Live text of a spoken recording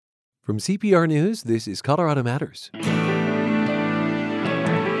From CPR News, this is Colorado Matters.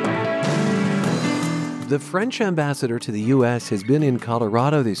 The French ambassador to the U.S. has been in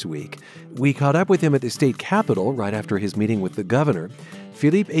Colorado this week. We caught up with him at the state capitol right after his meeting with the governor.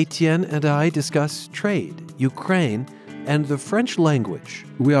 Philippe Etienne and I discuss trade, Ukraine, and the French language.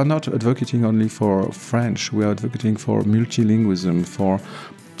 We are not advocating only for French. We are advocating for multilingualism, for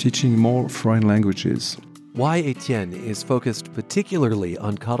teaching more foreign languages. Why Etienne is focused particularly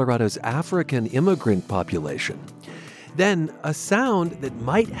on Colorado's African immigrant population. Then, a sound that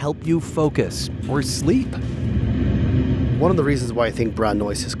might help you focus or sleep. One of the reasons why I think brown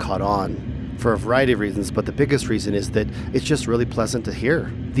noise has caught on, for a variety of reasons, but the biggest reason is that it's just really pleasant to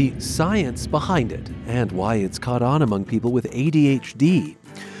hear. The science behind it, and why it's caught on among people with ADHD.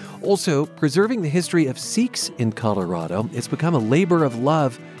 Also, preserving the history of Sikhs in Colorado, it's become a labor of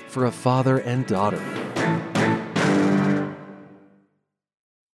love for a father and daughter.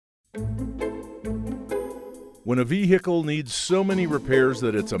 When a vehicle needs so many repairs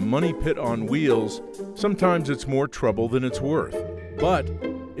that it's a money pit on wheels, sometimes it's more trouble than it's worth. But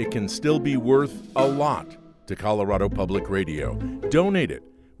it can still be worth a lot to Colorado Public Radio. Donate it.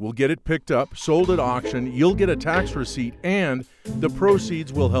 We'll get it picked up, sold at auction, you'll get a tax receipt, and the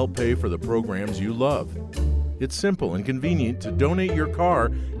proceeds will help pay for the programs you love. It's simple and convenient to donate your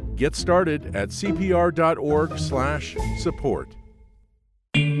car. Get started at cpr.org/support.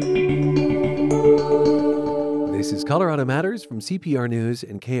 This is Colorado Matters from CPR News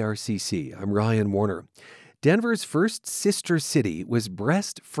and KRCC. I'm Ryan Warner. Denver's first sister city was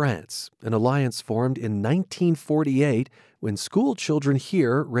Brest, France, an alliance formed in 1948 when school children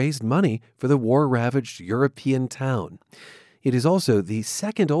here raised money for the war-ravaged European town. It is also the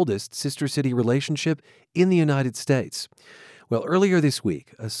second oldest sister city relationship in the United States. Well, earlier this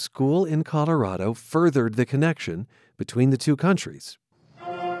week, a school in Colorado furthered the connection between the two countries.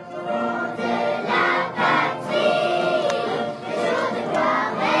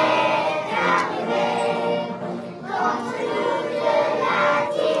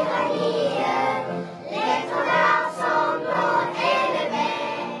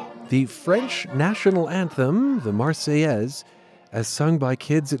 The French national anthem, the Marseillaise, as sung by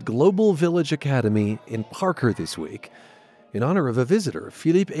kids at Global Village Academy in Parker this week, in honor of a visitor,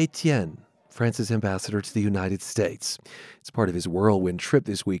 Philippe Etienne, France's ambassador to the United States. It's part of his whirlwind trip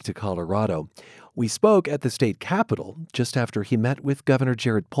this week to Colorado. We spoke at the state capitol just after he met with Governor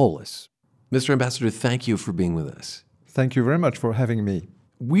Jared Polis. Mr. Ambassador, thank you for being with us. Thank you very much for having me.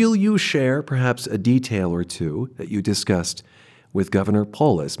 Will you share perhaps a detail or two that you discussed with Governor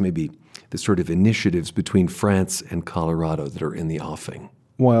Polis, maybe the sort of initiatives between France and Colorado that are in the offing?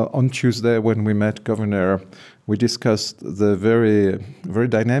 Well, on Tuesday when we met Governor, we discussed the very, very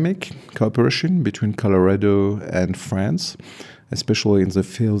dynamic cooperation between Colorado and France, especially in the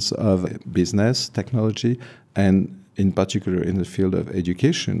fields of business, technology, and in particular in the field of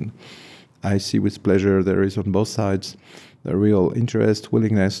education. I see with pleasure there is on both sides a real interest,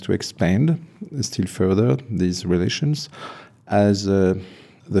 willingness to expand still further these relations as the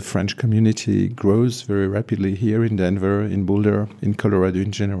French community grows very rapidly here in Denver, in Boulder, in Colorado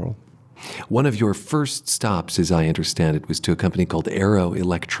in general. One of your first stops, as I understand it, was to a company called Arrow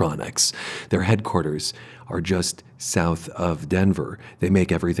Electronics. Their headquarters are just south of Denver. They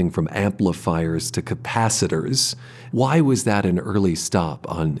make everything from amplifiers to capacitors. Why was that an early stop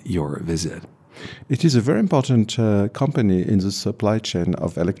on your visit? It is a very important company in the supply chain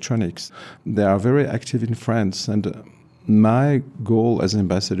of electronics. They are very active in France, and my goal as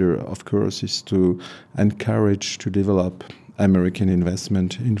ambassador, of course, is to encourage to develop American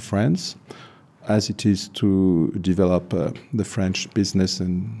investment in France, as it is to develop the French business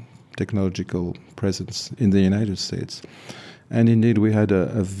and technological presence in the United States. And indeed, we had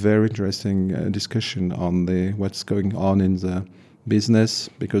a very interesting discussion on what's going on in the business,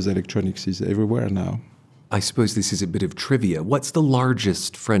 because electronics is everywhere now. I suppose this is a bit of trivia. What's the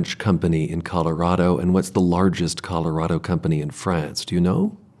largest French company in Colorado, and what's the largest Colorado company in France? Do you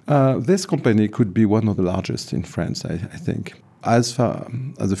know? This company could be one of the largest in France, I think. As far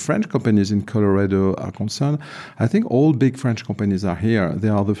as the French companies in Colorado are concerned, I think all big French companies are here. They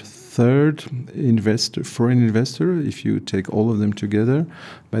are the third foreign investor, if you take all of them together,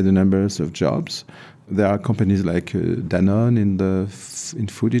 by the numbers of jobs. There are companies like Danone in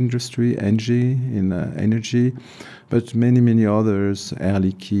food industry, Engie in energy, but many others, Air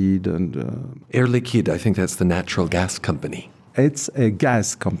Liquide and... Air Liquide, I think that's the natural gas company. It's a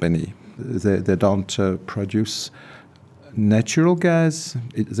gas company. They don't produce natural gas.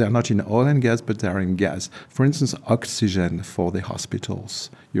 They're not in oil and gas, but they're in gas. For instance, oxygen for the hospitals,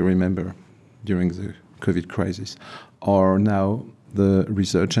 you remember, during the COVID crisis. Or now the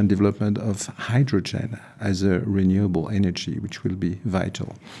research and development of hydrogen as a renewable energy, which will be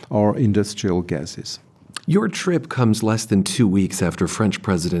vital, or industrial gases. Your trip comes less than 2 weeks after French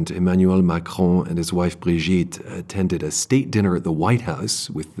President Emmanuel Macron and his wife Brigitte attended a state dinner at the White House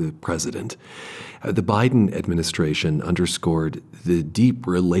with the president. The Biden administration underscored the deep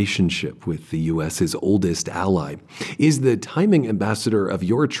relationship with the U.S.'s oldest ally. Is the timing, Ambassador, of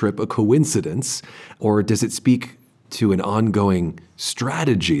your trip a coincidence, or does it speak to an ongoing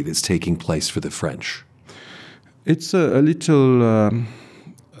strategy that's taking place for the French? It's a little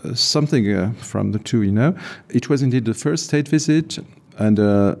something from the two, It was indeed the first state visit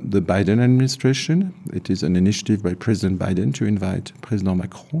under the Biden administration. It is an initiative by President Biden to invite President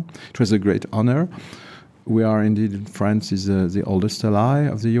Macron. It was a great honor. We are indeed, France is the oldest ally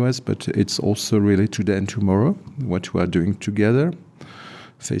of the US, but it's also really today and tomorrow what we are doing together,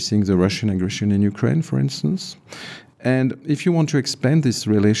 facing the Russian aggression in Ukraine, for instance. And if you want to expand this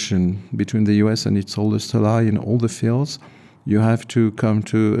relation between the US and its oldest ally in all the fields, you have to come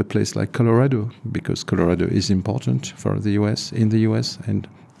to a place like Colorado, because Colorado is important for the US, in the US, and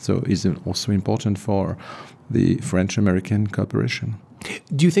so is also important for the French-American cooperation.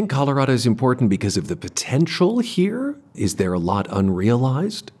 Do you think Colorado is important because of the potential here? Is there a lot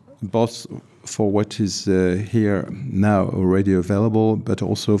unrealized? Both for what is here now already available, but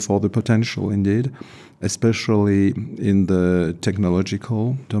also for the potential indeed, especially in the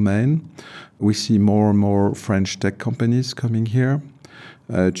technological domain. We see more and more French tech companies coming here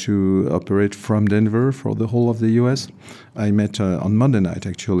to operate from Denver for the whole of the US. I met on Monday night,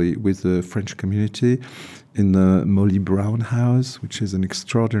 actually, with the French community in the Molly Brown House, which is an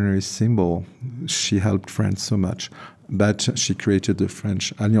extraordinary symbol. She helped France so much. But she created the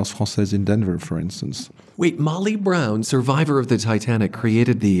French Alliance Française in Denver, for instance. Wait, Molly Brown, survivor of the Titanic,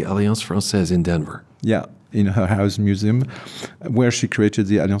 created the Alliance Française in Denver? Yeah, in her house museum, where she created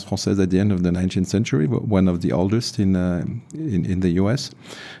the Alliance Française at the end of the 19th century, one of the oldest in the US.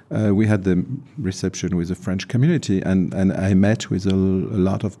 We had the reception with the French community, and I met with a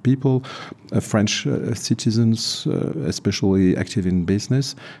lot of people, French citizens, especially active in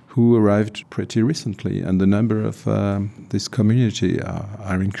business, who arrived pretty recently, and the number of this community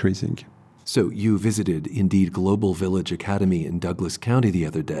are increasing. So you visited, indeed, Global Village Academy in Douglas County the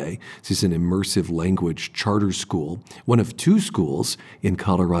other day. This is an immersive language charter school, one of 2 schools in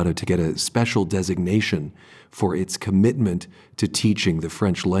Colorado to get a special designation for its commitment to teaching the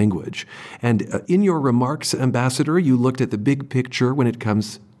French language. And in your remarks, Ambassador, you looked at the big picture when it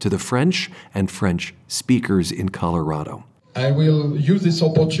comes to the French and French speakers in Colorado. I will use this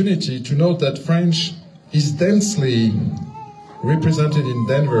opportunity to note that French is densely represented in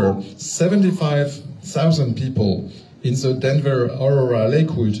Denver. 75,000 people in the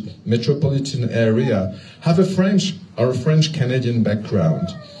Denver-Aurora-Lakewood metropolitan area have a French or a French-Canadian background.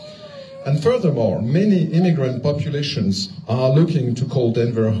 And furthermore, many immigrant populations are looking to call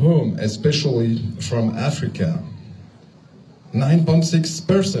Denver home, especially from Africa.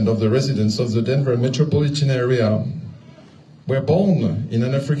 9.6% of the residents of the Denver metropolitan area were born in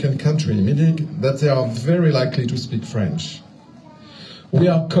an African country, meaning that they are very likely to speak French. We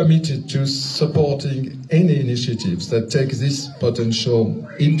are committed to supporting any initiatives that take this potential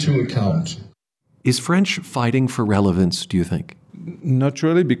into account. Is French fighting for relevance, do you think? Not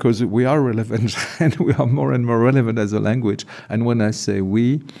really, because we are relevant and we are more and more relevant as a language. And when I say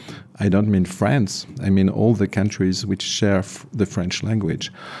we, I don't mean France. I mean all the countries which share the French language,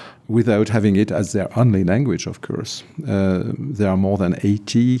 without having it as their only language, of course. There are more than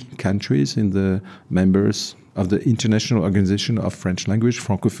 80 countries in the members of the International Organization of French Language,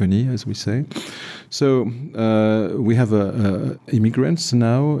 Francophonie, as we say. So we have immigrants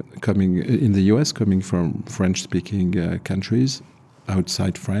now coming in the US, coming from French-speaking countries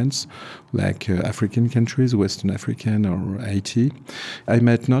outside France, like African countries, Western African or Haiti. I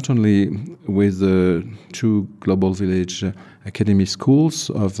met not only with the 2 Global Village Academy schools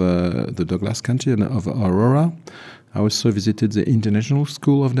of the Douglas County and of Aurora. I also visited the International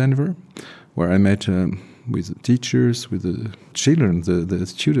School of Denver, where I met with the teachers, with the children, the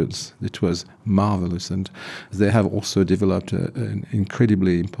students. It was marvelous. And they have also developed an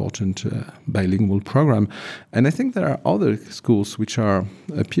incredibly important bilingual program. And I think there are other schools which are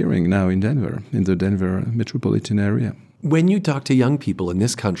appearing now in Denver, in the Denver metropolitan area. When you talk to young people in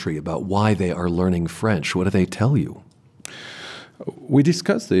this country about why they are learning French, what do they tell you? We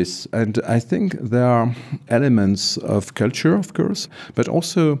discuss this, and I think there are elements of culture, of course, but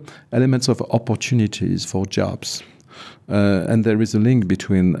also elements of opportunities for jobs. And there is a link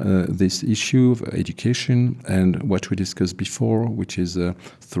between this issue of education and what we discussed before, which is a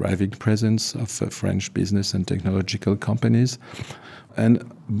thriving presence of French business and technological companies. And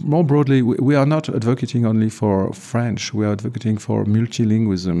more broadly, we are not advocating only for French. We are advocating for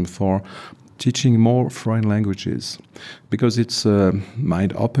multilingualism, for teaching more foreign languages, because it's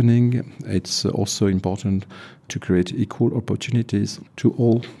mind-opening. It's also important to create equal opportunities to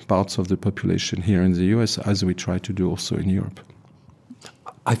all parts of the population here in the US, as we try to do also in Europe.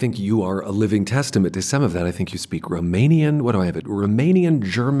 I think you are a living testament to some of that. I think you speak Romanian. What do I have? Romanian,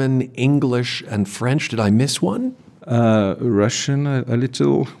 German, English, and French. Did I miss one? Russian a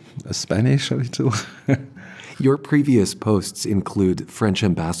little, Spanish a little. Your previous posts include French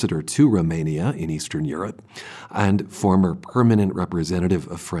ambassador to Romania in Eastern Europe and former permanent representative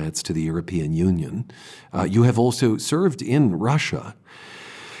of France to the European Union. You have also served in Russia.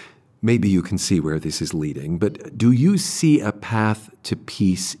 Maybe you can see where this is leading, but do you see a path to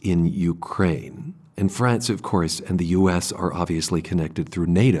peace in Ukraine? And France, of course, and the U.S. are obviously connected through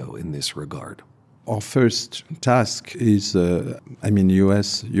NATO in this regard. Our first task is,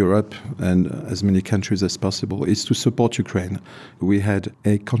 US, Europe, and as many countries as possible, is to support Ukraine. We had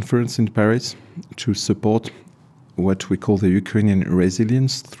a conference in Paris to support what we call the Ukrainian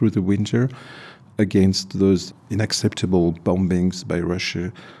resilience through the winter against those unacceptable bombings by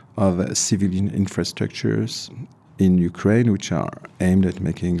Russia of civilian infrastructures in Ukraine, which are aimed at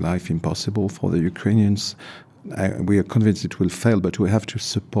making life impossible for the Ukrainians. We are convinced it will fail, but we have to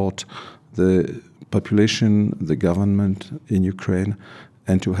support the population, the government in Ukraine,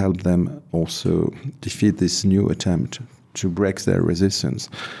 and to help them also defeat this new attempt to break their resistance.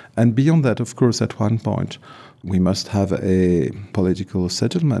 And beyond that, of course, at one point, we must have a political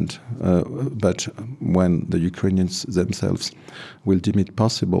settlement, but when the Ukrainians themselves will deem it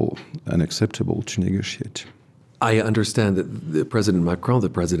possible and acceptable to negotiate. I understand that President Macron, the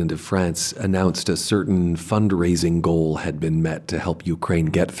president of France, announced a certain fundraising goal had been met to help Ukraine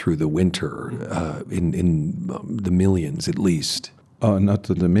get through the winter in the millions at least. Oh, not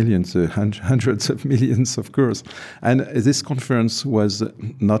the millions, hundreds of millions, of course. And this conference was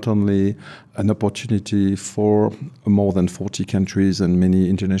not only an opportunity for more than 40 countries and many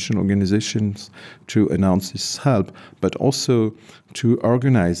international organizations to announce this help, but also to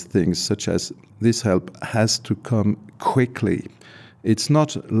organize things such as this help has to come quickly. It's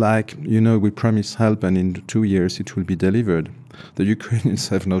not like, we promise help and in 2 years it will be delivered. The Ukrainians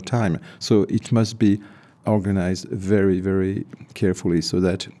have no time. So it must be organized very, very carefully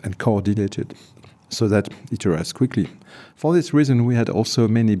and coordinated so that it arrives quickly. For this reason, we had also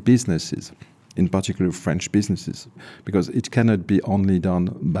many businesses, in particular French businesses, because it cannot be only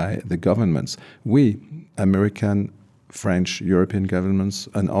done by the governments. We, American, French, European governments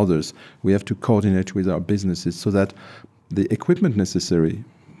and others, we have to coordinate with our businesses so that the equipment necessary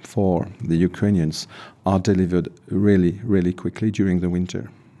for the Ukrainians are delivered really, really quickly during the winter.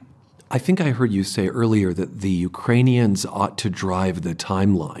 I think I heard you say earlier that the Ukrainians ought to drive the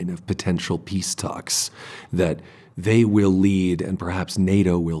timeline of potential peace talks, that they will lead and perhaps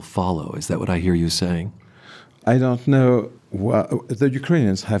NATO will follow. Is that what I hear you saying? I don't know. The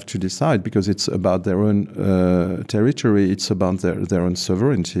Ukrainians have to decide because it's about their own territory, it's about their own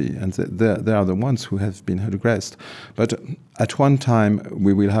sovereignty, and they are the ones who have been aggressed. But at one time,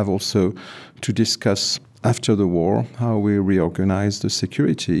 we will have also to discuss after the war how we reorganize the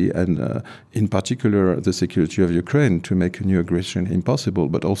security and in particular the security of Ukraine to make a new aggression impossible,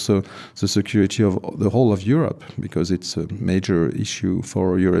 but also the security of the whole of Europe because it's a major issue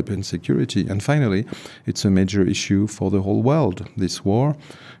for European security. And finally, it's a major issue for the whole world. This war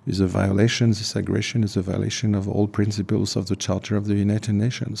is a violation, this aggression is a violation of all principles of the Charter of the United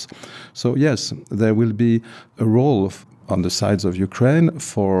Nations. So yes, there will be a role on the sides of Ukraine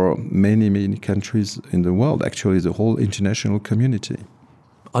for many, many countries in the world, actually the whole international community.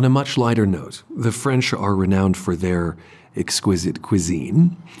 On a much lighter note, the French are renowned for their exquisite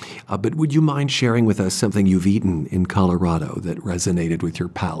cuisine, but would you mind sharing with us something you've eaten in Colorado that resonated with your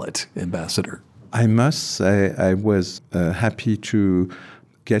palate, Ambassador? I must say I was happy to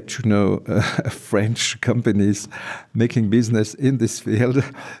get to know French companies making business in this field.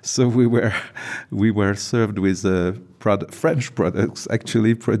 So we were served with French products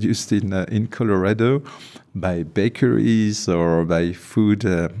actually produced in Colorado by bakeries or by food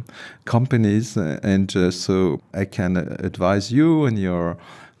companies. And so I can advise you and your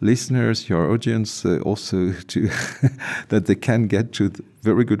listeners, your audience, also to that they can get to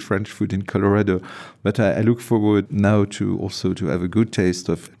very good French food in Colorado. But I look forward now to have a good taste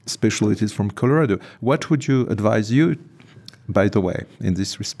of specialties from Colorado. What would you advise you by the way, in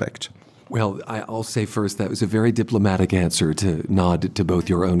this respect. Well, I'll say first that was a very diplomatic answer to nod to both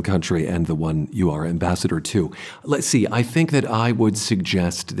your own country and the one you are ambassador to. Let's see, I think that I would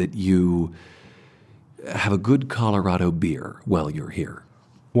suggest that you have a good Colorado beer while you're here.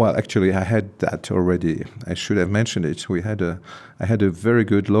 Well, actually, I had that already. I should have mentioned it. I had a very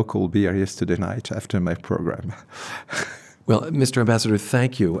good local beer yesterday night after my program. Well, Mr. Ambassador,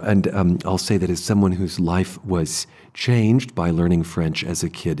 thank you. And I'll say that as someone whose life was changed by learning French as a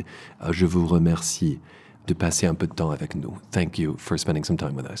kid, je vous remercie de passer un peu de temps avec nous. Thank you for spending some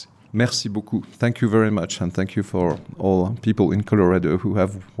time with us. Merci beaucoup. Thank you very much, and thank you for all people in Colorado who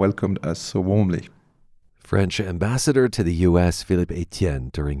have welcomed us so warmly. French ambassador to the U.S., Philippe Etienne,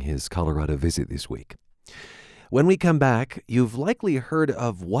 during his Colorado visit this week. When we come back, you've likely heard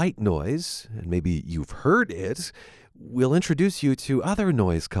of white noise, and maybe you've heard it. We'll introduce you to other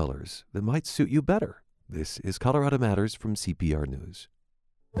noise colors that might suit you better. This is Colorado Matters from CPR News.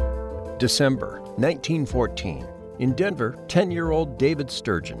 December 1914. In Denver, 10-year-old David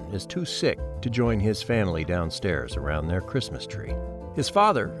Sturgeon is too sick to join his family downstairs around their Christmas tree. His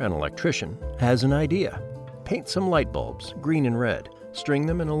father, an electrician, has an idea. Paint some light bulbs, green and red, string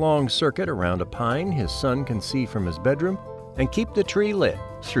them in a long circuit around a pine his son can see from his bedroom, and keep the tree lit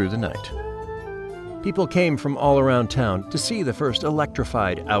through the night. People came from all around town to see the first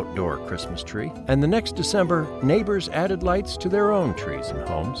electrified outdoor Christmas tree, and the next December, neighbors added lights to their own trees and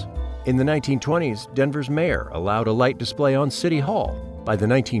homes. In the 1920s, Denver's mayor allowed a light display on City Hall. By the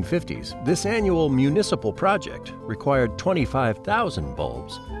 1950s, this annual municipal project required 25,000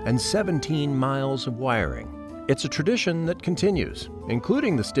 bulbs and 17 miles of wiring. It's a tradition that continues,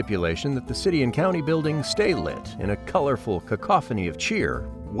 including the stipulation that the city and county buildings stay lit in a colorful cacophony of cheer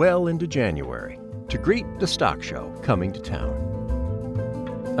well into January to greet the stock show coming to town.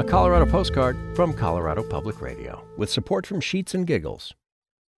 A Colorado postcard from Colorado Public Radio with support from Sheets and Giggles.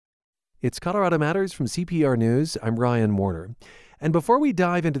 It's Colorado Matters from CPR News. I'm Ryan Warner. And before we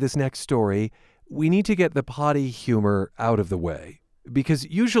dive into this next story, we need to get the potty humor out of the way. Because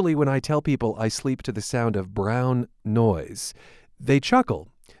usually when I tell people I sleep to the sound of brown noise, they chuckle,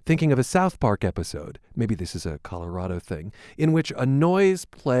 thinking of a South Park episode, maybe this is a Colorado thing, in which a noise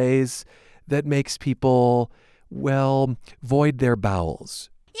plays that makes people, well, void their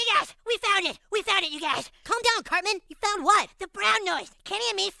bowels. You guys, we found it! We found it, you guys! Calm down, Cartman. You found what? The brown noise. Kenny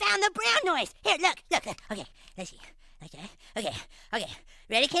and me found the brown noise. Here, look. Okay, let's see. Okay.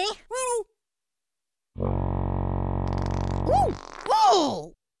 Ready, Kenny? Woo!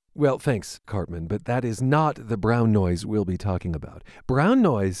 Woo! Well, thanks, Cartman, but that is not the brown noise we'll be talking about. Brown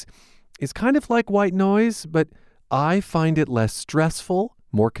noise is kind of like white noise, but I find it less stressful,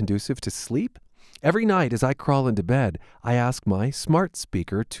 more conducive to sleep. Every night as I crawl into bed, I ask my smart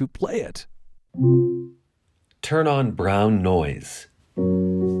speaker to play it. Turn on brown noise.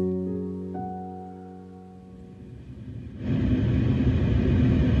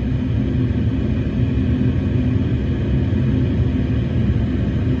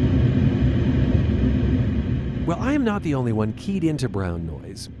 Well, I am not the only one keyed into brown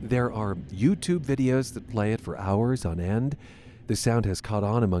noise. There are YouTube videos that play it for hours on end. The sound has caught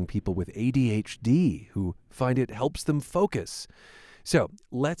on among people with ADHD who find it helps them focus. So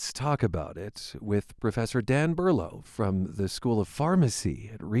let's talk about it with Professor Dan Berlow from the School of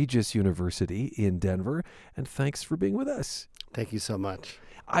Pharmacy at Regis University in Denver. And thanks for being with us. Thank you so much.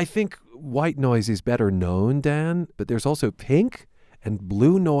 I think white noise is better known, Dan, but there's also pink and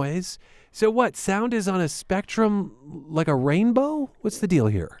blue noise. So what, sound is on a spectrum like a rainbow? What's the deal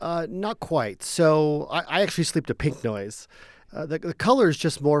here? Not quite. So I actually sleep to pink noise. The color is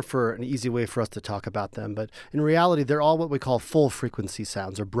just more for an easy way for us to talk about them. But in reality, they're all what we call full frequency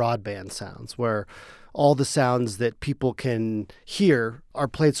sounds or broadband sounds, where all the sounds that people can hear are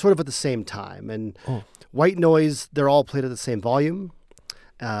played sort of at the same time. And white noise, they're all played at the same volume.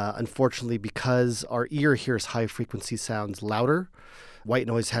 Unfortunately, because our ear hears high frequency sounds louder, white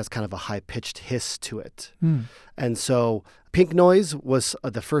noise has kind of a high-pitched hiss to it. And so pink noise was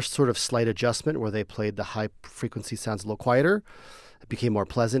the first sort of slight adjustment where they played the high-frequency sounds a little quieter. It became more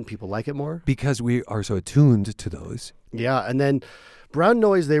pleasant. People like it more. Because we are so attuned to those. Yeah, and then brown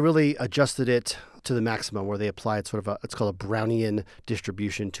noise, they really adjusted it to the maximum where they applied sort of it's called a Brownian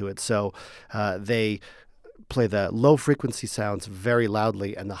distribution to it. So they play the low frequency sounds very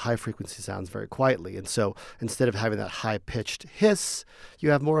loudly and the high frequency sounds very quietly. And so instead of having that high pitched hiss,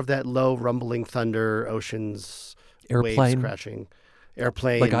 you have more of that low rumbling thunder, oceans, airplane, waves crashing,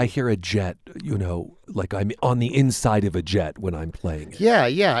 airplane. Like I hear a jet, like I'm on the inside of a jet when I'm playing it.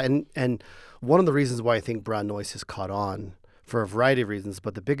 Yeah. And one of the reasons why I think brown noise has caught on for a variety of reasons,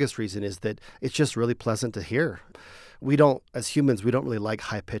 but the biggest reason is that it's just really pleasant to hear. we don't, as humans, we don't really like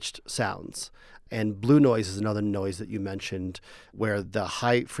high-pitched sounds. And blue noise is another noise that you mentioned where the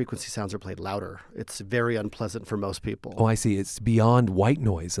high-frequency sounds are played louder. It's very unpleasant for most people. Oh, I see. It's beyond white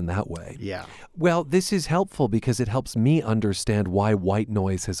noise in that way. Yeah. Well, this is helpful because it helps me understand why white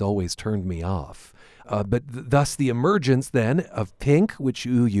noise has always turned me off. But thus the emergence then of pink, which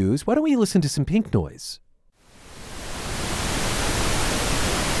you use. Why don't we listen to some pink noise?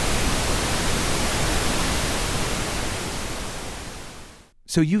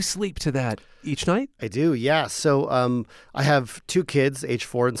 So you sleep to that each night? I do, yeah. So I have 2 kids, age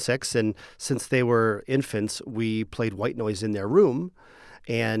 4 and 6, and since they were infants, we played white noise in their room,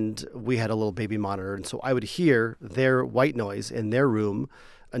 and we had a little baby monitor, and so I would hear their white noise in their room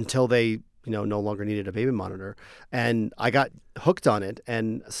until they no longer needed a baby monitor. And I got hooked on it.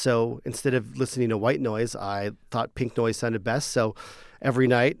 And so instead of listening to white noise, I thought pink noise sounded best. So every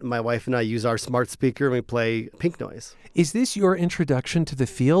night, my wife and I use our smart speaker and we play pink noise. Is this your introduction to the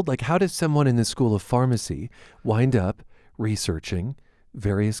field? Like, how does someone in the School of Pharmacy wind up researching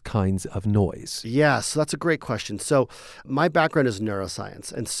various kinds of noise? Yeah, so that's a great question. So my background is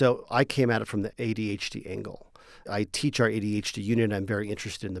neuroscience. And so I came at it from the ADHD angle. I teach our ADHD unit. I'm very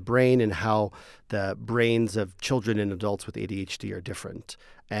interested in the brain and how the brains of children and adults with ADHD are different.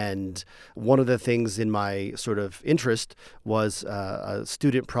 And one of the things in my sort of interest was a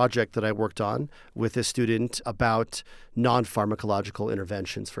student project that I worked on with a student about non-pharmacological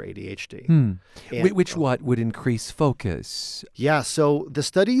interventions for ADHD. And, what would increase focus? Yeah, so the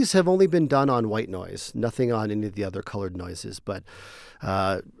studies have only been done on white noise, nothing on any of the other colored noises. But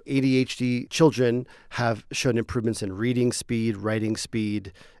ADHD children have shown improvements in reading speed, writing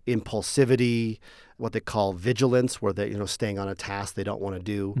speed, impulsivity, what they call vigilance, where they're staying on a task they don't want to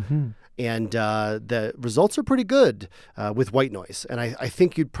do. Mm-hmm. And the results are pretty good with white noise. And I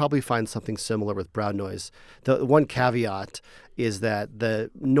think you'd probably find something similar with brown noise. The one caveat is that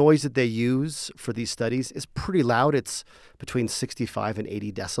the noise that they use for these studies is pretty loud. It's between 65 and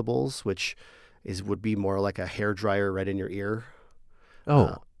 80 decibels, which would be more like a hairdryer right in your ear.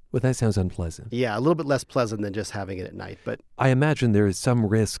 Well, that sounds unpleasant. Yeah, a little bit less pleasant than just having it at night. But I imagine there is some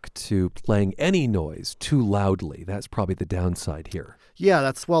risk to playing any noise too loudly. That's probably the downside here. Yeah,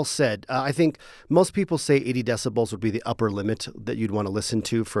 that's well said. I think most people say 80 decibels would be the upper limit that you'd want to listen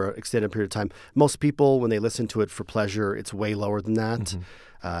to for an extended period of time. Most people, when they listen to it for pleasure, it's way lower than that. Mm-hmm.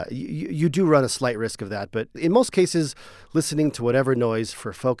 You do run a slight risk of that, but in most cases, listening to whatever noise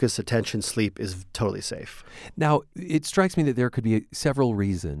for focus, attention, sleep is totally safe. Now, it strikes me that there could be several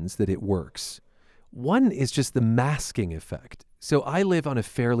reasons that it works. One is just the masking effect. So I live on a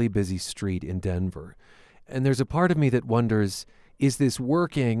fairly busy street in Denver, and there's a part of me that wonders, is this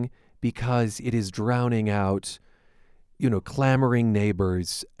working because it is drowning out, clamoring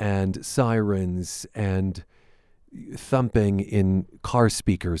neighbors and sirens and thumping in car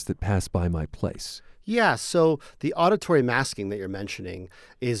speakers that pass by my place? Yeah, so the auditory masking that you're mentioning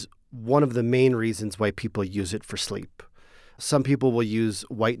is one of the main reasons why people use it for sleep. Some people will use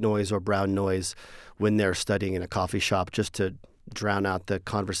white noise or brown noise when they're studying in a coffee shop just to drown out the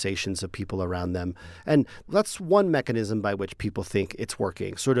conversations of people around them. And that's one mechanism by which people think it's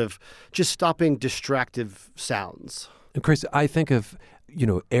working, sort of just stopping distractive sounds. And Chris, I think of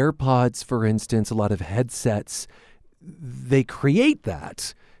AirPods, for instance, a lot of headsets, they create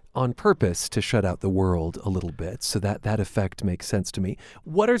that on purpose to shut out the world a little bit. So that effect makes sense to me.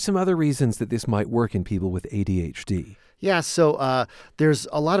 What are some other reasons that this might work in people with ADHD? Yeah, so there's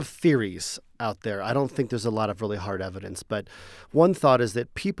a lot of theories out there. I don't think there's a lot of really hard evidence, but one thought is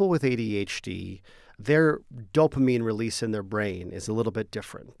that people with ADHD, their dopamine release in their brain is a little bit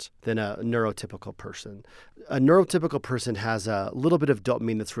different than a neurotypical person. A neurotypical person has a little bit of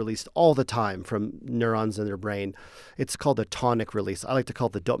dopamine that's released all the time from neurons in their brain. It's called a tonic release. I like to call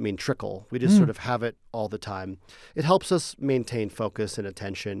it the dopamine trickle. We just sort of have it all the time. It helps us maintain focus and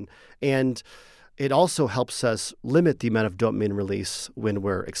attention, and it also helps us limit the amount of dopamine release when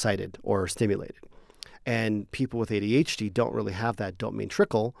we're excited or stimulated. And people with ADHD don't really have that dopamine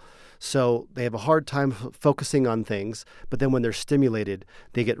trickle, so they have a hard time focusing on things. But then when they're stimulated,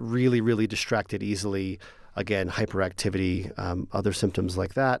 they get really, really distracted easily. Again, hyperactivity, other symptoms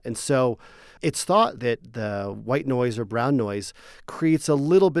like that. And so it's thought that the white noise or brown noise creates a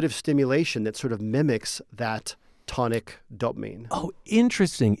little bit of stimulation that sort of mimics that tonic dopamine. Oh,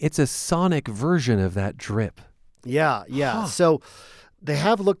 interesting. It's a sonic version of that drip. Yeah. Huh. So they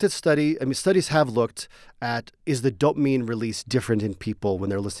have looked at studies have looked at, is the dopamine release different in people when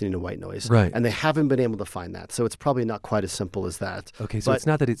they're listening to white noise? Right. And they haven't been able to find that. So it's probably not quite as simple as that. Okay, so it's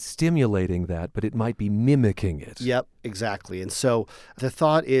not that it's stimulating that, but it might be mimicking it. Yep, exactly. And so the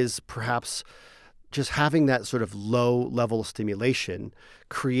thought is perhaps just having that sort of low level of stimulation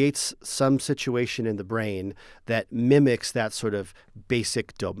creates some situation in the brain that mimics that sort of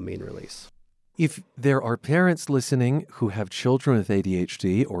basic dopamine release. If there are parents listening who have children with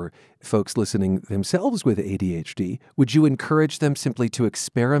ADHD or folks listening themselves with ADHD, would you encourage them simply to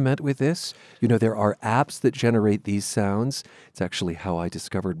experiment with this? You know, there are apps that generate these sounds. It's actually how I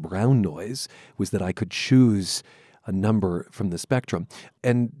discovered brown noise, was that I could choose a number from the spectrum.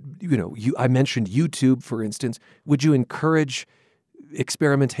 And, you know, I mentioned YouTube, for instance. Would you encourage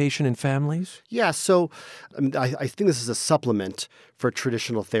experimentation in families? Yeah, so I think this is a supplement for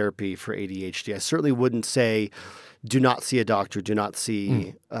traditional therapy for ADHD. I certainly wouldn't say do not see a doctor, do not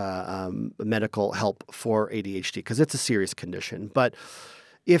see medical help for ADHD, because it's a serious condition. But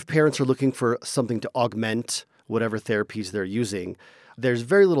if parents are looking for something to augment whatever therapies they're using, there's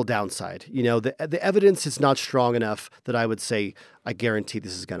very little downside. You know, the evidence is not strong enough that I would say I guarantee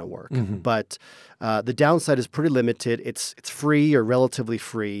this is going to work. But the downside is pretty limited. It's free or relatively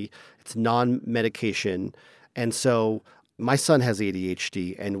free. It's non-medication. And so my son has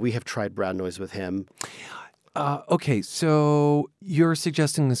ADHD, and we have tried brown noise with him. Okay, so you're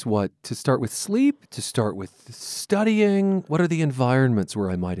suggesting this what? To start with sleep? To start with studying? What are the environments where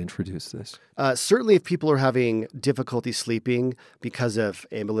I might introduce this? Certainly if people are having difficulty sleeping because of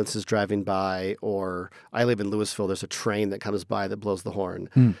ambulances driving by, or I live in Louisville, there's a train that comes by that blows the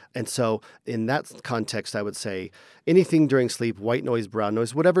horn. And so in that context, I would say anything during sleep, white noise, brown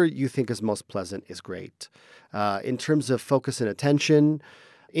noise, whatever you think is most pleasant is great. In terms of focus and attention,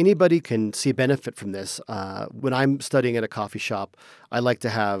 anybody can see benefit from this. When I'm studying at a coffee shop, I like to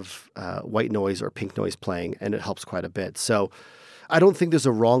have white noise or pink noise playing, and it helps quite a bit. So I don't think there's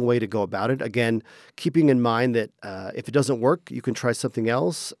a wrong way to go about it. Again, keeping in mind that if it doesn't work, you can try something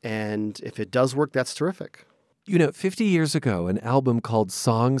else. And if it does work, that's terrific. You know, 50 years ago, an album called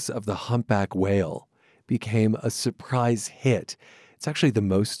Songs of the Humpback Whale became a surprise hit. It's actually the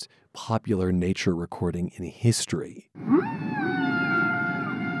most popular nature recording in history.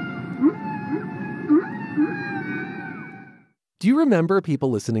 Do you remember people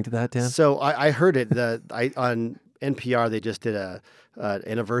listening to that, Dan? So I heard it. On NPR, they just did an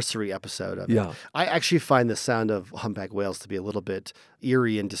anniversary episode of it. Yeah. I actually find the sound of humpback whales to be a little bit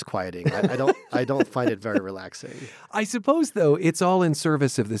eerie and disquieting. I don't find it very relaxing. I suppose, though, it's all in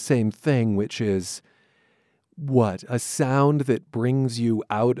service of the same thing, which is what? A sound that brings you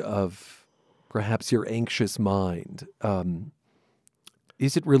out of perhaps your anxious mind.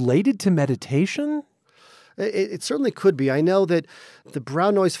 Is it related to meditation? It certainly could be. I know that the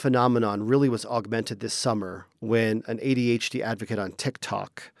brown noise phenomenon really was augmented this summer when an ADHD advocate on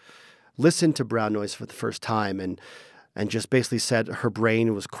TikTok listened to brown noise for the first time and just basically said her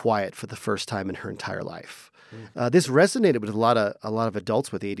brain was quiet for the first time in her entire life. This resonated with a lot of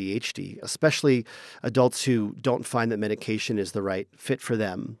adults with ADHD, especially adults who don't find that medication is the right fit for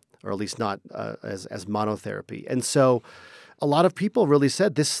them, or at least not as monotherapy. And so a lot of people really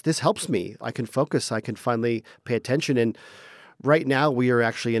said, this helps me. I can focus. I can finally pay attention. And right now, we are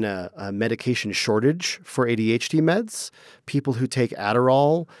actually in a medication shortage for ADHD meds. People who take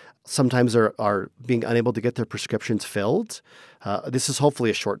Adderall sometimes are being unable to get their prescriptions filled. This is hopefully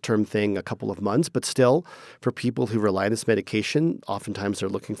a short-term thing, a couple of months, but still, for people who rely on this medication, oftentimes they're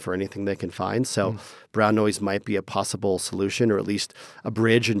looking for anything they can find. So brown noise might be a possible solution, or at least a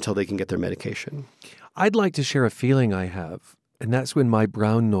bridge until they can get their medication. I'd like to share a feeling I have, and that's when my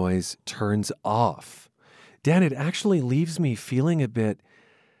brown noise turns off. Dan, it actually leaves me feeling a bit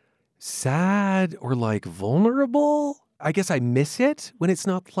sad or like vulnerable. I guess I miss it when it's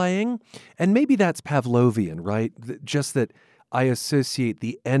not playing. And maybe that's Pavlovian, right? Just that I associate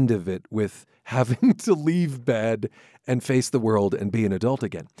the end of it with having to leave bed and face the world and be an adult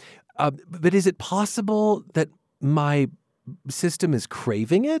again. But is it possible that my system is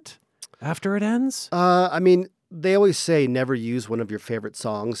craving it after it ends? I mean, they always say never use one of your favorite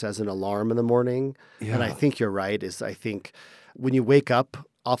songs as an alarm in the morning. Yeah. And I think you're right. I think when you wake up,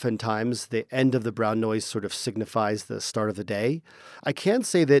 oftentimes the end of the brown noise sort of signifies the start of the day. I can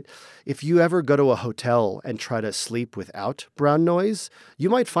say that if you ever go to a hotel and try to sleep without brown noise,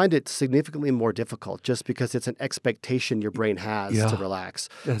 you might find it significantly more difficult just because it's an expectation your brain has to relax.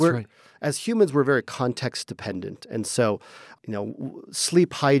 That's right. As humans, we're very context dependent. And so,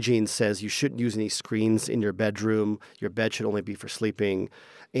 sleep hygiene says you shouldn't use any screens in your bedroom. Your bed should only be for sleeping.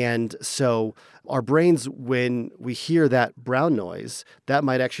 And so our brains, when we hear that brown noise, that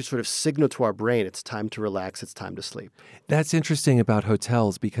might actually sort of signal to our brain it's time to relax, it's time to sleep. That's interesting about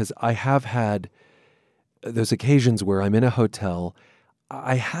hotels because I have had those occasions where I'm in a hotel.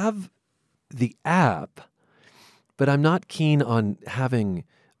 I have the app, but I'm not keen on having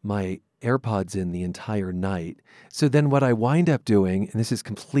my AirPods in the entire night. So then what I wind up doing, and this is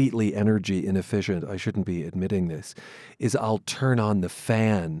completely energy inefficient, I shouldn't be admitting this, is I'll turn on the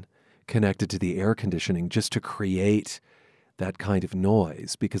fan connected to the air conditioning just to create that kind of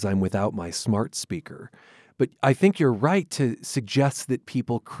noise because I'm without my smart speaker. But I think you're right to suggest that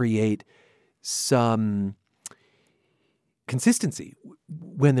people create some consistency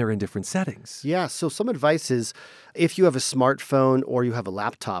when they're in different settings. Yeah, so some advice is if you have a smartphone or you have a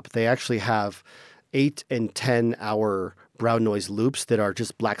laptop, they actually have 8 and 10 hour brown noise loops that are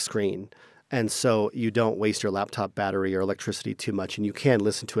just black screen. And so you don't waste your laptop battery or electricity too much, and you can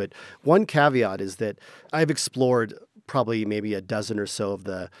listen to it. One caveat is that I've explored probably maybe a dozen or so of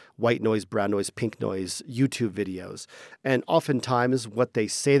the white noise, brown noise, pink noise YouTube videos. And oftentimes what they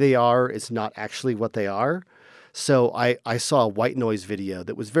say they are is not actually what they are. So I saw a white noise video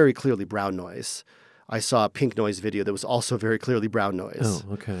that was very clearly brown noise. I saw a pink noise video that was also very clearly brown noise.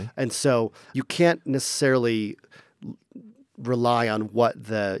 Oh, okay. And so you can't necessarily rely on what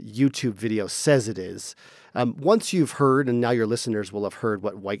the YouTube video says it is. Once you've heard, and now your listeners will have heard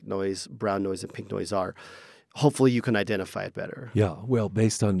what white noise, brown noise, and pink noise are, hopefully you can identify it better. Yeah, well,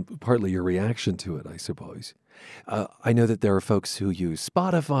 based on partly your reaction to it, I suppose. I know that there are folks who use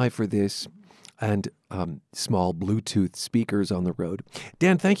Spotify for this and small Bluetooth speakers on the road.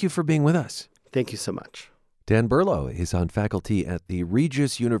 Dan, thank you for being with us. Thank you so much. Dan Berlow is on faculty at the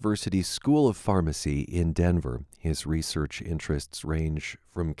Regis University School of Pharmacy in Denver. His research interests range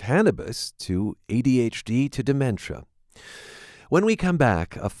from cannabis to ADHD to dementia. When we come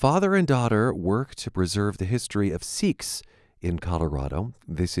back, a father and daughter work to preserve the history of Sikhs in Colorado.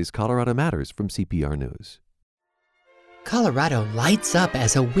 This is Colorado Matters from CPR News. Colorado lights up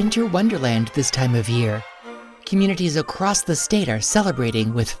as a winter wonderland this time of year. Communities across the state are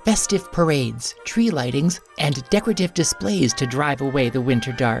celebrating with festive parades, tree lightings, and decorative displays to drive away the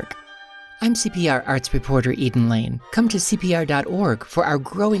winter dark. I'm CPR arts reporter Eden Lane. Come to CPR.org for our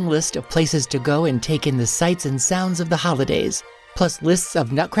growing list of places to go and take in the sights and sounds of the holidays, plus lists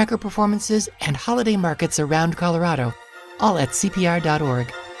of nutcracker performances and holiday markets around Colorado, all at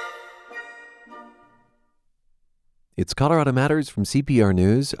CPR.org. It's Colorado Matters from CPR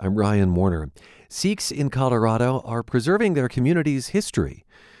News. I'm Ryan Warner. Sikhs in Colorado are preserving their community's history.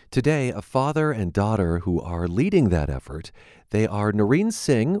 Today, a father and daughter who are leading that effort. They are Noreen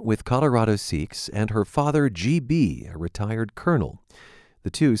Singh with Colorado Sikhs and her father, GB, a retired colonel.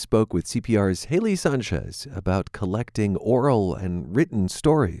 The two spoke with CPR's Haley Sanchez about collecting oral and written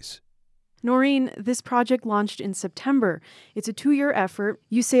stories. Noreen, this project launched in September. It's a 2-year effort.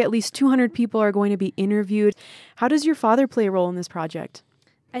 You say at least 200 people are going to be interviewed. How does your father play a role in this project?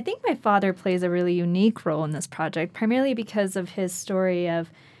 I think my father plays a really unique role in this project, primarily because of his story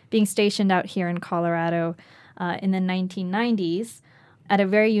of being stationed out here in Colorado in the 1990s at a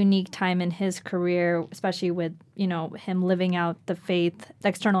very unique time in his career, especially with, him living out the faith, the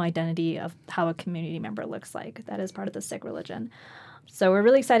external identity of how a community member looks like. That is part of the Sikh religion. So we're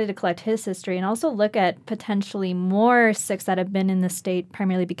really excited to collect his history and also look at potentially more Sikhs that have been in the state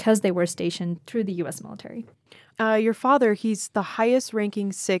primarily because they were stationed through the U.S. military. Your father, he's the highest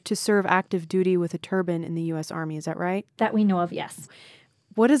ranking Sikh to serve active duty with a turban in the U.S. Army. Is that right? That we know of, yes.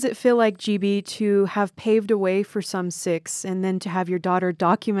 What does it feel like, GB, to have paved a way for some Sikhs and then to have your daughter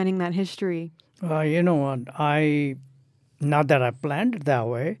documenting that history? You know what? Not that I planned it that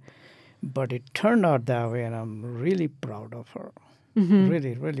way, but it turned out that way, and I'm really proud of her. Mm-hmm.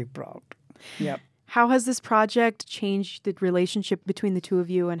 Really, really proud. Yep. How has this project changed the relationship between the two of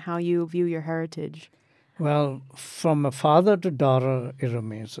you and how you view your heritage? Well, from a father to daughter, it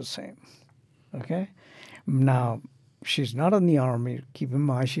remains the same. Okay? Now, she's not in the Army. Keep in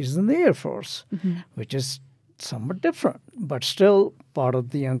mind, she's in the Air Force, which is somewhat different, but still part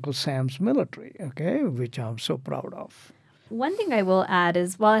of the Uncle Sam's military, okay, which I'm so proud of. One thing I will add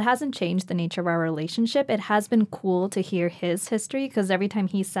is while it hasn't changed the nature of our relationship, it has been cool to hear his history because every time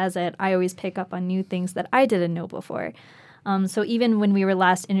he says it, I always pick up on new things that I didn't know before. So even when we were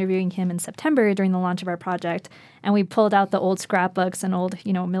last interviewing him in September during the launch of our project, and we pulled out the old scrapbooks and old,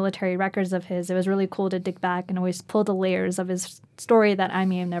 military records of his, it was really cool to dig back and always pull the layers of his story that I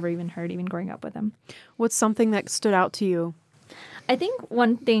may have never even heard, even growing up with him. What's something that stood out to you? I think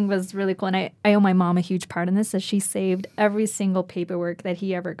one thing was really cool, and I owe my mom a huge part in this, is she saved every single paperwork that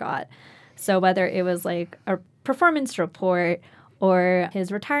he ever got. So whether it was like a performance report or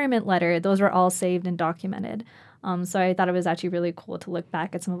his retirement letter, those were all saved and documented. So I thought it was actually really cool to look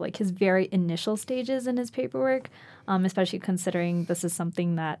back at some of like his very initial stages in his paperwork, especially considering this is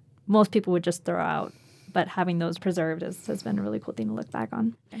something that most people would just throw out. But having those preserved has been a really cool thing to look back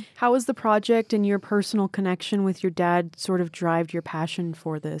on. How has the project and your personal connection with your dad sort of driven your passion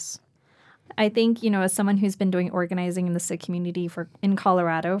for this? I think, as someone who's been doing organizing in the Sikh community in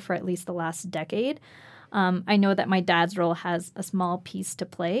Colorado for at least the last decade, I know that my dad's role has a small piece to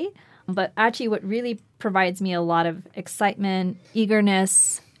play. But actually what really provides me a lot of excitement,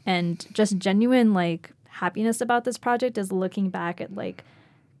 eagerness, and just genuine happiness about this project is looking back at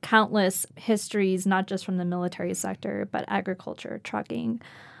countless histories, not just from the military sector, but agriculture, trucking,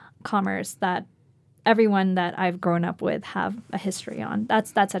 commerce, that everyone that I've grown up with have a history on.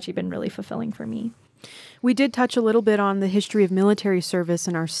 That's actually been really fulfilling for me. We did touch a little bit on the history of military service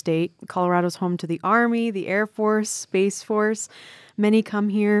in our state. Colorado's home to the Army, the Air Force, Space Force. Many come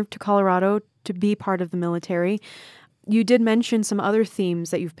here to Colorado to be part of the military. You did mention some other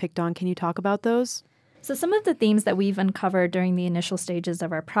themes that you've picked on. Can you talk about those? So some of the themes that we've uncovered during the initial stages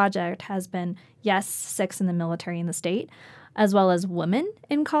of our project has been, yes, Sikhs in the military in the state, as well as women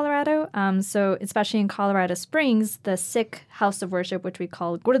in Colorado. So especially in Colorado Springs, the Sikh house of worship, which we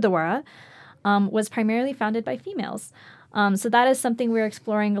call Gurdwara, was primarily founded by females. So that is something we're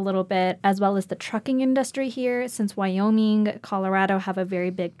exploring a little bit, as well as the trucking industry here, since Wyoming, Colorado have a very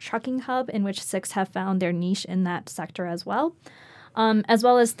big trucking hub in which Sikhs have found their niche in that sector as well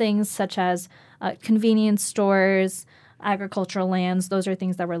as things such as convenience stores, agricultural lands. Those are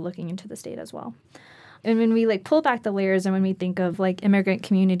things that we're looking into the state as well. And when we pull back the layers and when we think of immigrant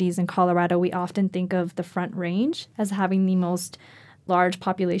communities in Colorado, we often think of the Front Range as having the most large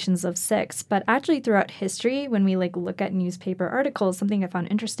populations of Sikhs. But actually throughout history, when we look at newspaper articles, something I found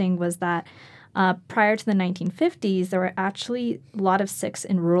interesting was that prior to the 1950s, there were actually a lot of Sikhs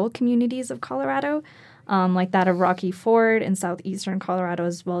in rural communities of Colorado, like that of Rocky Ford in southeastern Colorado,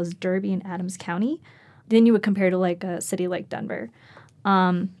 as well as Derby and Adams County. Then you would compare to a city like Denver.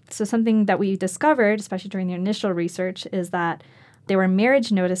 So something that we discovered, especially during the initial research, is that there were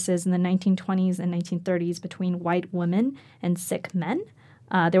marriage notices in the 1920s and 1930s between white women and Sikh men.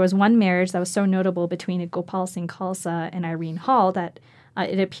 There was one marriage that was so notable between Gopal Singh Khalsa and Irene Hall that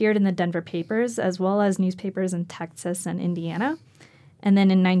it appeared in the Denver papers as well as newspapers in Texas and Indiana. And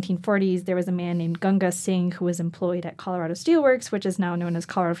then in 1940s, there was a man named Gunga Singh who was employed at Colorado Steelworks, which is now known as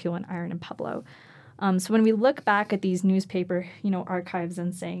Colorado Fuel and Iron in Pueblo. So when we look back at these newspaper, archives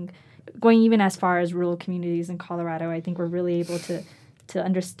and going even as far as rural communities in Colorado, I think we're really able to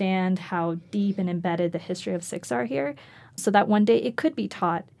understand how deep and embedded the history of Sikhs are here, so that one day it could be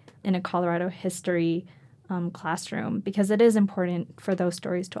taught in a Colorado history classroom, because it is important for those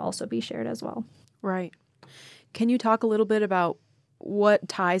stories to also be shared as well. Right. Can you talk a little bit about what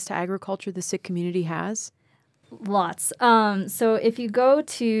ties to agriculture the Sikh community has? Lots. So if you go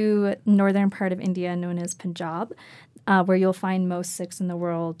to northern part of India known as Punjab, where you'll find most Sikhs in the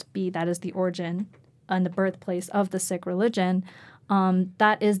world, that is the origin and the birthplace of the Sikh religion,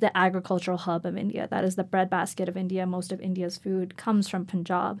 that is the agricultural hub of India. That is the breadbasket of India. Most of India's food comes from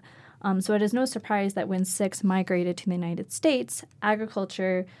Punjab. So it is no surprise that when Sikhs migrated to the United States,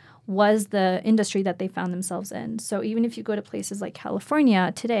 agriculture was the industry that they found themselves in. So even if you go to places like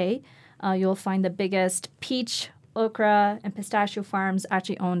California today, you'll find the biggest peach, okra, and pistachio farms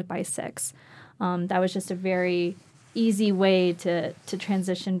actually owned by Sikhs. That was just a very easy way to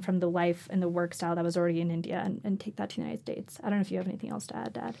transition from the life and the work style that was already in India and take that to the United States. I don't know if you have anything else to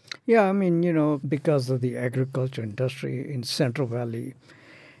add, Dad. Yeah, because of the agriculture industry in Central Valley,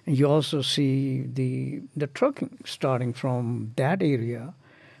 you also see the trucking starting from that area,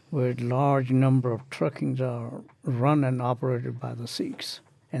 where a large number of truckings are run and operated by the Sikhs.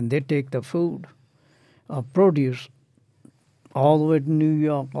 And they take the food, produce, all the way to New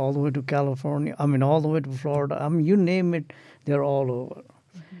York, all the way to California, all the way to Florida. You name it, they're all over.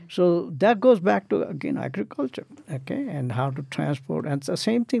 Mm-hmm. So that goes back to, again, agriculture, okay, and how to transport. And it's the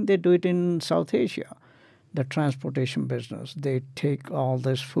same thing they do it in South Asia, the transportation business. They take all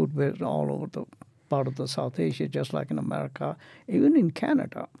this food all over the part of the South Asia, just like in America, even in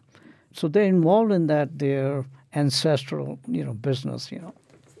Canada. So they're involved in that, their ancestral, business,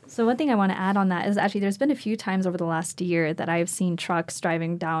 So one thing I want to add on that is actually there's been a few times over the last year that I've seen trucks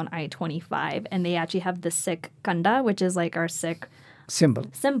driving down I-25, and they actually have the Sikh Kanda, which is our Sikh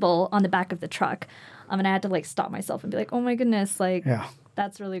symbol on the back of the truck. And I had to stop myself and be like, oh my goodness,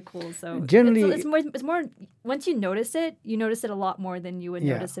 that's really cool. So generally, it's more once you notice it a lot more than you would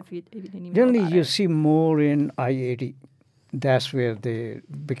notice if you didn't even generally know about you it. see more in I-80. That's where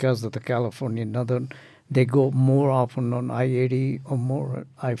because of the California Northern, they go more often on I-80 or more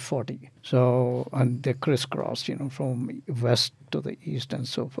I-40. So, and they crisscross, from west to the east and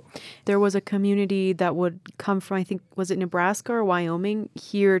so forth. There was a community that would come from, I think, was it Nebraska or Wyoming,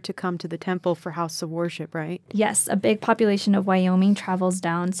 here to come to the temple for house of worship, right? Yes, a big population of Wyoming travels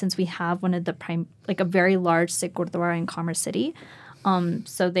down, since we have one of the a very large Sikh Gurdwara in Commerce City.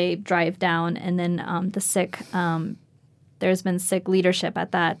 So they drive down, and then the Sikh, there's been Sikh leadership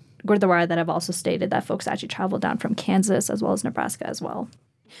at that Gurdwara that have also stated that folks actually travel down from Kansas as well as Nebraska as well.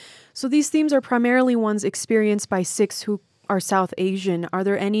 So these themes are primarily ones experienced by Sikhs who are South Asian. Are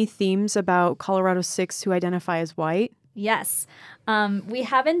there any themes about Colorado Sikhs who identify as white? Yes. We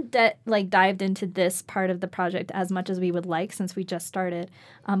haven't dived into this part of the project as much as we would like since we just started.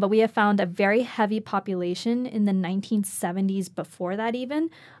 But we have found a very heavy population in the 1970s, before that even,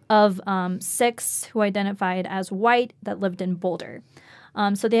 of Sikhs who identified as white that lived in Boulder.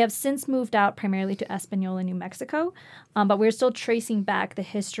 So they have since moved out primarily to Espanola, New Mexico. But we're still tracing back the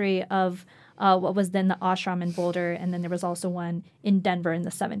history of what was then the ashram in Boulder. And then there was also one in Denver in the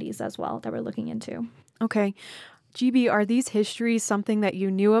 70s as well that we're looking into. Okay. GB, are these histories something that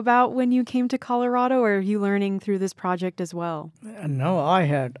you knew about when you came to Colorado, or are you learning through this project as well? No, I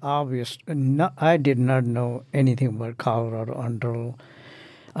did not know anything about Colorado until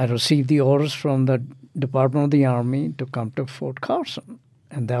I received the orders from the Department of the Army to come to Fort Carson.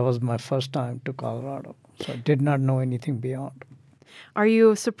 And that was my first time to Colorado. So I did not know anything beyond. Are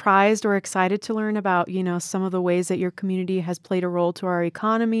you surprised or excited to learn about, some of the ways that your community has played a role to our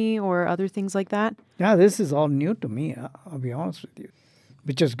economy or other things like that? Yeah, this is all new to me, I'll be honest with you,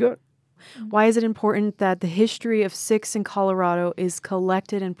 which is good. Why is it important that the history of Sikhs in Colorado is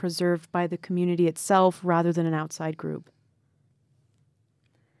collected and preserved by the community itself rather than an outside group?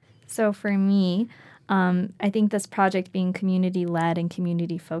 So for me, I think this project being community-led and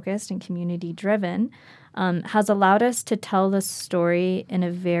community-focused and community-driven has allowed us to tell the story in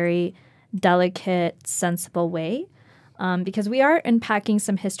a very delicate, sensible way, because we are unpacking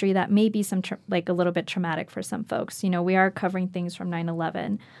some history that may be a little bit traumatic for some folks. We are covering things from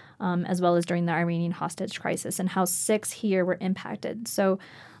 9/11, as well as during the Iranian hostage crisis and how Sikhs here were impacted. So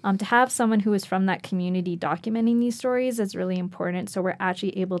to have someone who is from that community documenting these stories is really important. So we're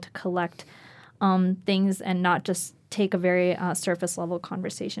actually able to collect things and not just take a very surface level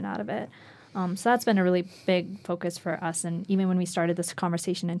conversation out of it. So that's been a really big focus for us. And even when we started this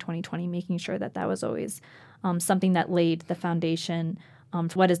conversation in 2020, making sure that was always something that laid the foundation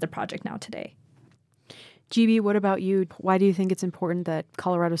for what is the project now today. GB, what about you? Why do you think it's important that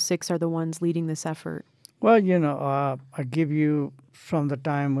Colorado Sikhs are the ones leading this effort? Well, I give you from the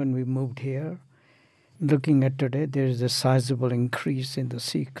time when we moved here, looking at today, there is a sizable increase in the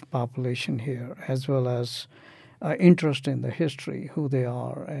Sikh population here, as well as interest in the history, who they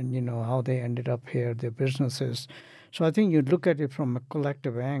are, and how they ended up here, their businesses. So I think you look at it from a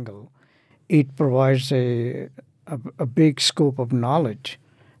collective angle. It provides a big scope of knowledge,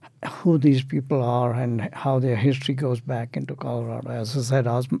 who these people are and how their history goes back into Colorado. As I said,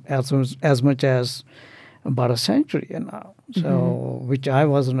 as much as about a century now. So, which I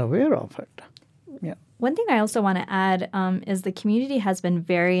wasn't aware of it. Yeah. One thing I also want to add is the community has been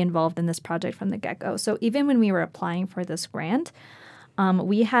very involved in this project from the get-go. So even when we were applying for this grant,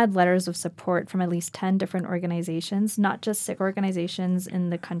 we had letters of support from at least 10 different organizations, not just Sikh organizations in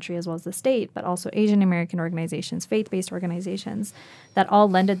the country as well as the state, but also Asian American organizations, faith-based organizations that all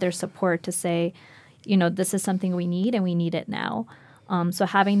lended their support to say, this is something we need and we need it now. So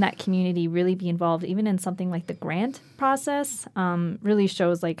having that community really be involved, even in something like the grant process, really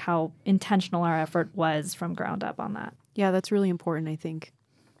shows how intentional our effort was from ground up on that. Yeah, that's really important, I think.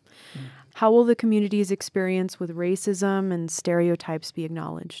 How will the community's experience with racism and stereotypes be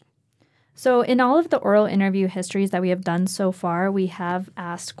acknowledged? So in all of the oral interview histories that we have done so far, we have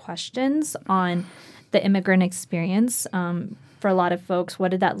asked questions on the immigrant experience. For a lot of folks,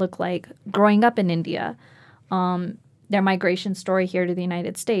 what did that look like growing up in India? Their migration story here to the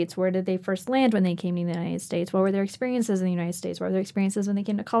United States. Where did they first land when they came to the United States? What were their experiences in the United States? What were their experiences when they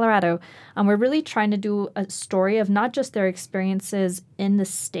came to Colorado? We're really trying to do a story of not just their experiences in the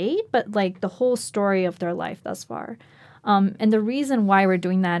state, but the whole story of their life thus far. And the reason why we're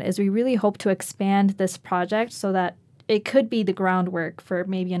doing that is we really hope to expand this project so that it could be the groundwork for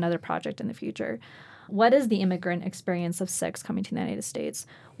maybe another project in the future. What is the immigrant experience of Sikhs coming to the United States?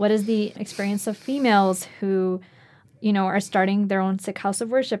 What is the experience of females who are starting their own Sikh house of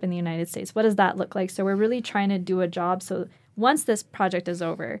worship in the United States? What does that look like? So we're really trying to do a job. So once this project is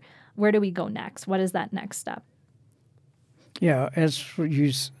over, where do we go next? What is that next step? Yeah, as for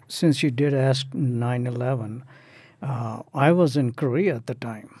you, since you did ask 9/11, I was in Korea at the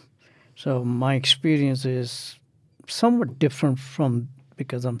time. So my experience is somewhat different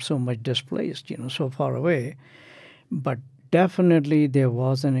because I'm so much displaced, so far away. But definitely there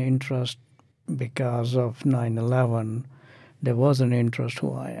was an interest. Because of 9/11, there was an interest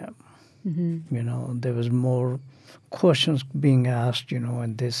who I am. Mm-hmm. There was more questions being asked,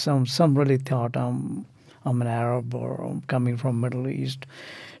 and there's some really thought I'm an Arab or I'm coming from Middle East.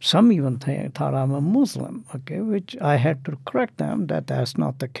 Some even thought I'm a Muslim, okay, which I had to correct them that that's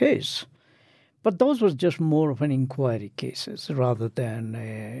not the case. But those were just more of an inquiry cases rather than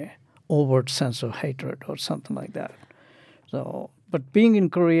a overt sense of hatred or something like that. So, but being in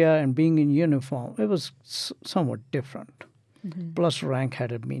Korea and being in uniform, it was somewhat different. Mm-hmm. Plus rank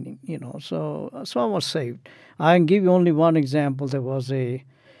had a meaning, So I was saved. I can give you only one example. There was a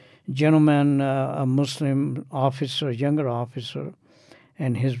gentleman, a Muslim officer, a younger officer,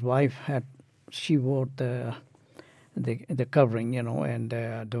 and his wife she wore the covering, and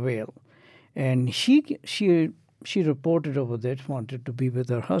the veil. And she reported over there, wanted to be with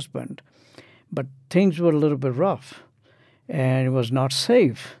her husband. But things were a little bit rough, and it was not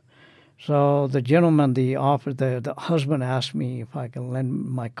safe. So the gentleman, the husband asked me if I can lend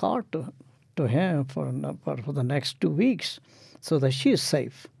my car to him for the next 2 weeks so that she is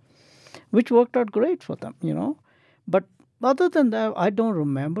safe, which worked out great for them, But other than that, I don't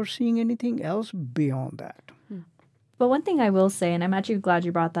remember seeing anything else beyond that. But one thing I will say, and I'm actually glad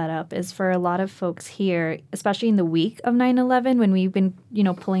you brought that up, is for a lot of folks here, especially in the week of 9/11, when we've been,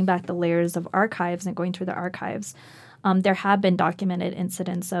 pulling back the layers of archives and going through the archives, there have been documented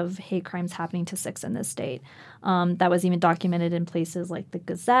incidents of hate crimes happening to Sikhs in this state. That was even documented in places like the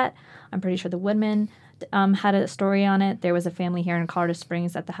Gazette. I'm pretty sure the Woodman had a story on it. There was a family here in Colorado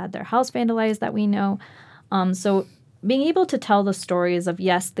Springs that had their house vandalized that we know. So being able to tell the stories of,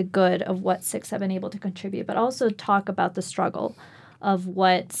 yes, the good of what Sikhs have been able to contribute, but also talk about the struggle of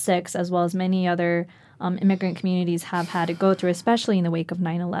what Sikhs, as well as many other immigrant communities, have had to go through, especially in the wake of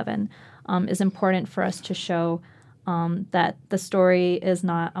 9/11, is important for us to show that the story is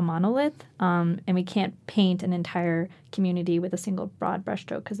not a monolith, and we can't paint an entire community with a single broad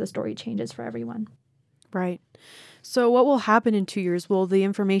brushstroke because the story changes for everyone. Right. So what will happen in 2 years? Will the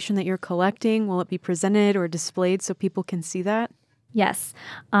information that you're collecting, will it be presented or displayed so people can see that? Yes.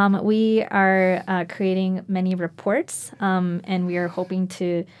 We are creating many reports, and we are hoping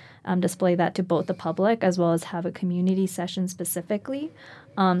to display that to both the public as well as have a community session specifically,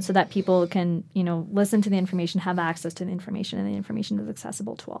 so that people can, listen to the information, have access to the information, and the information is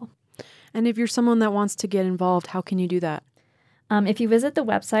accessible to all. And if you're someone that wants to get involved, how can you do that? If you visit the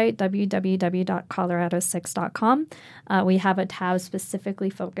website, www.colorado6.com, we have a tab specifically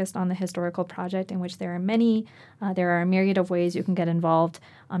focused on the historical project, in which there are a myriad of ways you can get involved,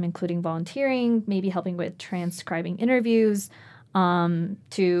 including volunteering, maybe helping with transcribing interviews,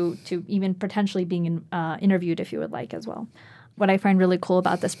 to even potentially being interviewed if you would like as well. What I find really cool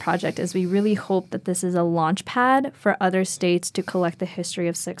about this project is we really hope that this is a launch pad for other states to collect the history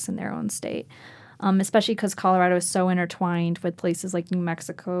of Sikhs in their own state. Especially because Colorado is so intertwined with places like New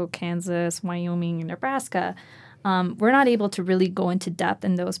Mexico, Kansas, Wyoming, and Nebraska. We're not able to really go into depth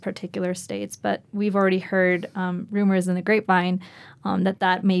in those particular states, but we've already heard rumors in the grapevine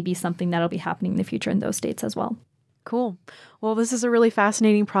that may be something that'll be happening in the future in those states as well. Cool. Well, this is a really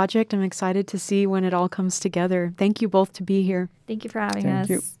fascinating project. I'm excited to see when it all comes together. Thank you both to be here. Thank you for having us.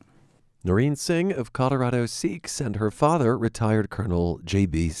 Thank you. Noreen Singh of Colorado Sikhs and her father, retired Colonel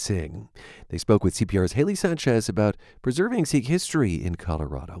J.B. Singh. They spoke with CPR's Haley Sanchez about preserving Sikh history in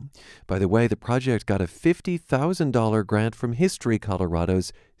Colorado. By the way, the project got a $50,000 grant from History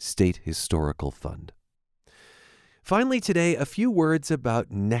Colorado's State Historical Fund. Finally today, a few words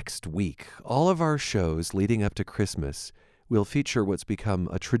about next week. All of our shows leading up to Christmas will feature what's become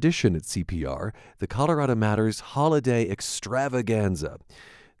a tradition at CPR, the Colorado Matters Holiday Extravaganza.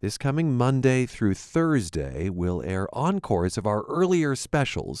 This coming Monday through Thursday, we'll air encores of our earlier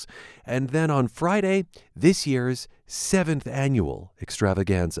specials. And then on Friday, this year's 7th annual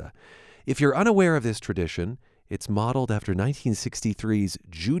extravaganza. If you're unaware of this tradition, it's modeled after 1963's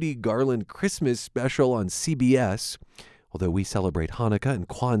Judy Garland Christmas special on CBS, although we celebrate Hanukkah and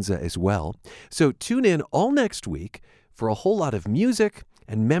Kwanzaa as well. So tune in all next week for a whole lot of music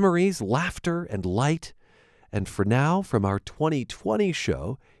and memories, laughter and light. And for now, from our 2020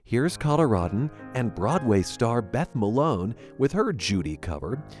 show, here's Coloradan and Broadway star Beth Malone with her Judy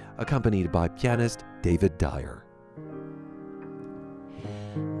cover, accompanied by pianist David Dyer.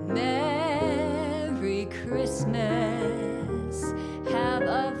 Merry Christmas, have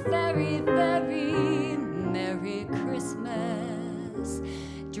a very, very Merry Christmas.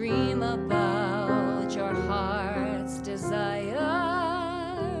 Dream about your heart's desire.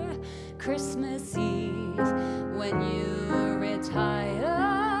 Christmas Eve when you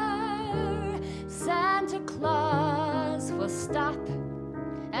retire, Santa Claus will stop,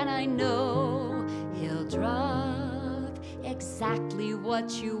 and I know he'll drop exactly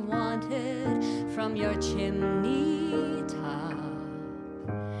what you wanted from your chimney top.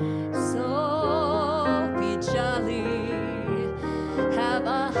 So jolly. Have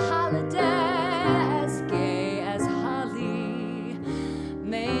a holiday as gay as holly.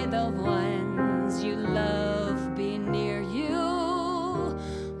 May the ones you love be near you,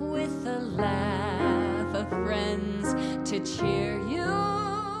 with a laugh of friends to cheer you.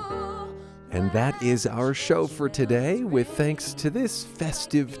 And that is our show for today, with thanks to this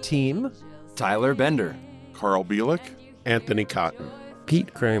festive team: Tyler Bender, Carl Bielik, Anthony Cotton,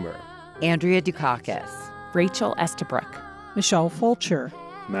 Pete Kramer, Andrea Dukakis, Rachel Estabrook, Michelle Fulcher,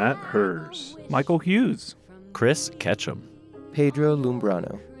 Matt Hers, Michael Hughes, Chris Ketchum, Pedro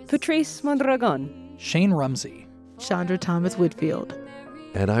Lumbrano, Patrice Mondragon, Shane Rumsey, Chandra Thomas Whitfield.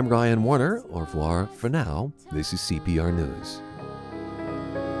 And I'm Ryan Warner. Au revoir for now. This is CPR News.